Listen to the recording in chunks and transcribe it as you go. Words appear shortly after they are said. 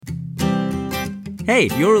Hey,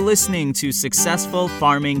 you're listening to Successful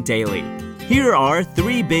Farming Daily. Here are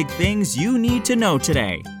 3 big things you need to know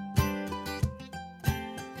today.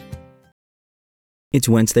 It's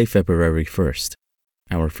Wednesday, February 1st.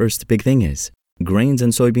 Our first big thing is grains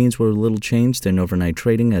and soybeans were a little changed in overnight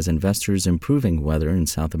trading as investors improving weather in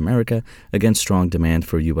South America against strong demand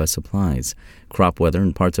for U.S. supplies. Crop weather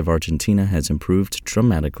in parts of Argentina has improved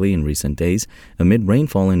dramatically in recent days amid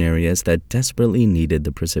rainfall in areas that desperately needed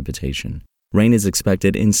the precipitation. Rain is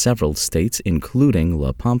expected in several states, including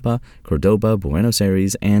La Pampa, Cordoba, Buenos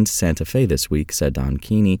Aires, and Santa Fe this week, said Don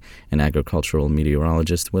Keeney, an agricultural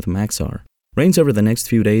meteorologist with Maxar. Rains over the next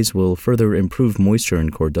few days will further improve moisture in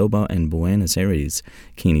Cordoba and Buenos Aires,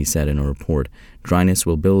 Keeney said in a report. Dryness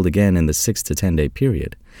will build again in the 6 to 10-day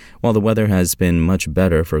period. While the weather has been much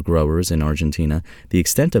better for growers in Argentina, the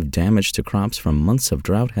extent of damage to crops from months of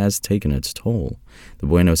drought has taken its toll. The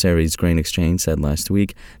Buenos Aires Grain Exchange said last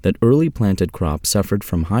week that early planted crops suffered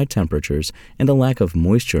from high temperatures and a lack of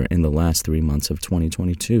moisture in the last 3 months of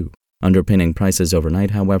 2022. Underpinning prices overnight,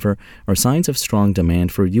 however, are signs of strong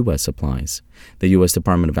demand for U.S. supplies. The U.S.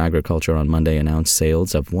 Department of Agriculture on Monday announced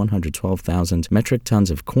sales of 112,000 metric tons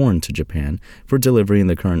of corn to Japan for delivery in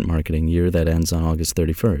the current marketing year that ends on August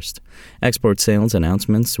 31st. Export sales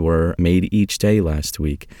announcements were made each day last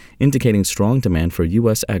week, indicating strong demand for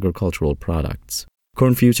U.S. agricultural products.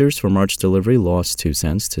 Corn futures for March delivery lost 2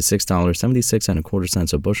 cents to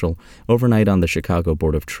 $6.7625 a bushel overnight on the Chicago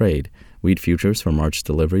Board of Trade. Wheat futures for March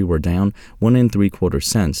delivery were down 1 3/4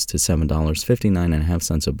 cents to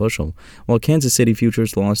 $7.59.5 a bushel, while Kansas City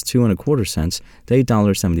futures lost 2 1/4 cents to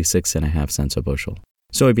 $8.76.5 a bushel.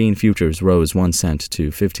 Soybean futures rose 1 cent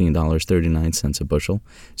to $15.39 a bushel.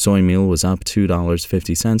 Soy meal was up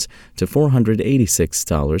 $2.50 to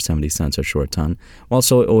 $486.70 a short ton, while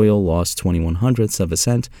soy oil lost 0.21 of a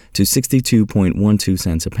cent to 62.12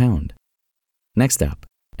 cents a pound. Next up,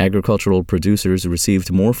 agricultural producers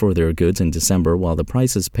received more for their goods in December while the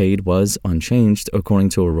prices paid was unchanged, according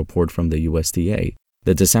to a report from the USDA.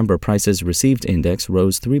 The December prices received index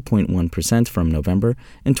rose 3.1% from November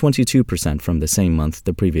and 22% from the same month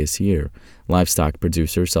the previous year. Livestock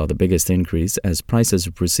producers saw the biggest increase as prices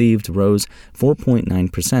received rose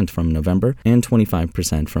 4.9% from November and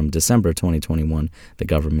 25% from December 2021, the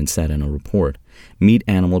government said in a report. Meat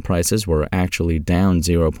animal prices were actually down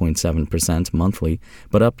 0.7% monthly,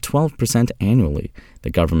 but up 12% annually. The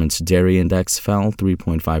government's dairy index fell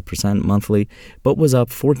 3.5% monthly, but was up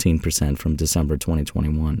 14% from December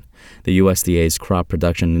 2021. The USDA's crop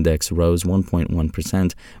production index rose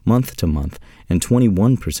 1.1% month to month and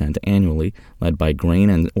 21% annually, led by grain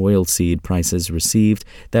and oilseed prices received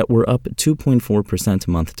that were up 2.4%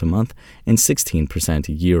 month to month and 16%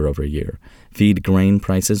 year over year. Feed grain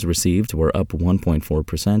prices received were up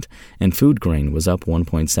 1.4%, and food grain was up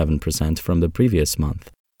 1.7% from the previous month.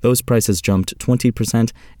 Those prices jumped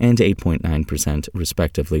 20% and 8.9%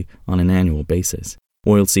 respectively on an annual basis.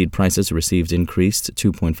 Oilseed prices received increased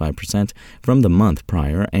 2.5% from the month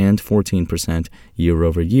prior and 14% year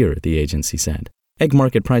over year, the agency said. Egg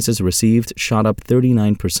market prices received shot up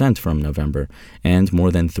 39% from November and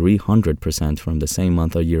more than 300% from the same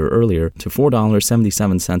month a year earlier to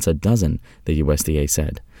 $4.77 a dozen, the USDA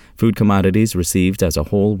said. Food commodities received as a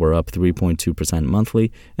whole were up 3.2%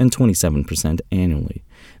 monthly and 27% annually.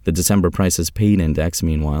 The December prices paid index,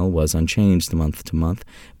 meanwhile, was unchanged month to month,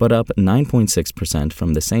 but up 9.6%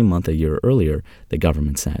 from the same month a year earlier, the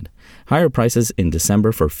government said. Higher prices in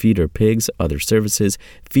December for feeder pigs, other services,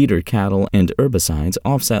 feeder cattle, and herbicides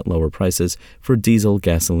offset lower prices for diesel,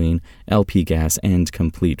 gasoline, LP gas, and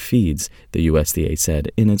complete feeds, the USDA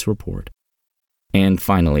said in its report. And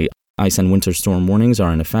finally, ice and winter storm warnings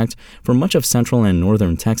are in effect for much of central and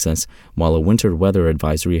northern Texas, while a winter weather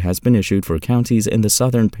advisory has been issued for counties in the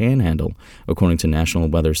southern panhandle, according to National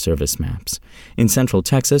Weather Service maps. In central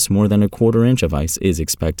Texas, more than a 1/4 inch of ice is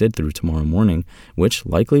expected through tomorrow morning, which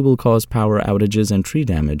likely will cause power outages and tree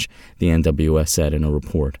damage, the NWS said in a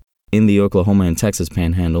report. In the Oklahoma and Texas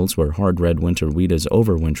panhandles, where hard red winter wheat is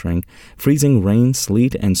overwintering, freezing rain,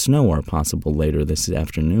 sleet, and snow are possible later this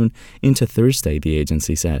afternoon into Thursday, the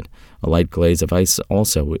agency said. A light glaze of ice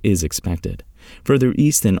also is expected. Further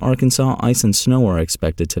east in Arkansas, ice and snow are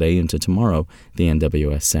expected today into tomorrow, the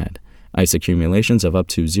NWS said. Ice accumulations of up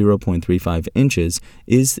to 0.35 inches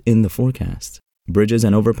is in the forecast. Bridges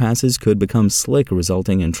and overpasses could become slick,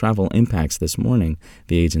 resulting in travel impacts this morning,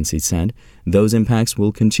 the agency said. Those impacts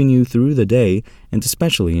will continue through the day and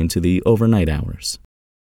especially into the overnight hours.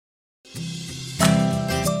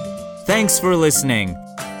 Thanks for listening.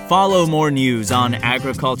 Follow more news on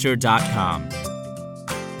agriculture.com.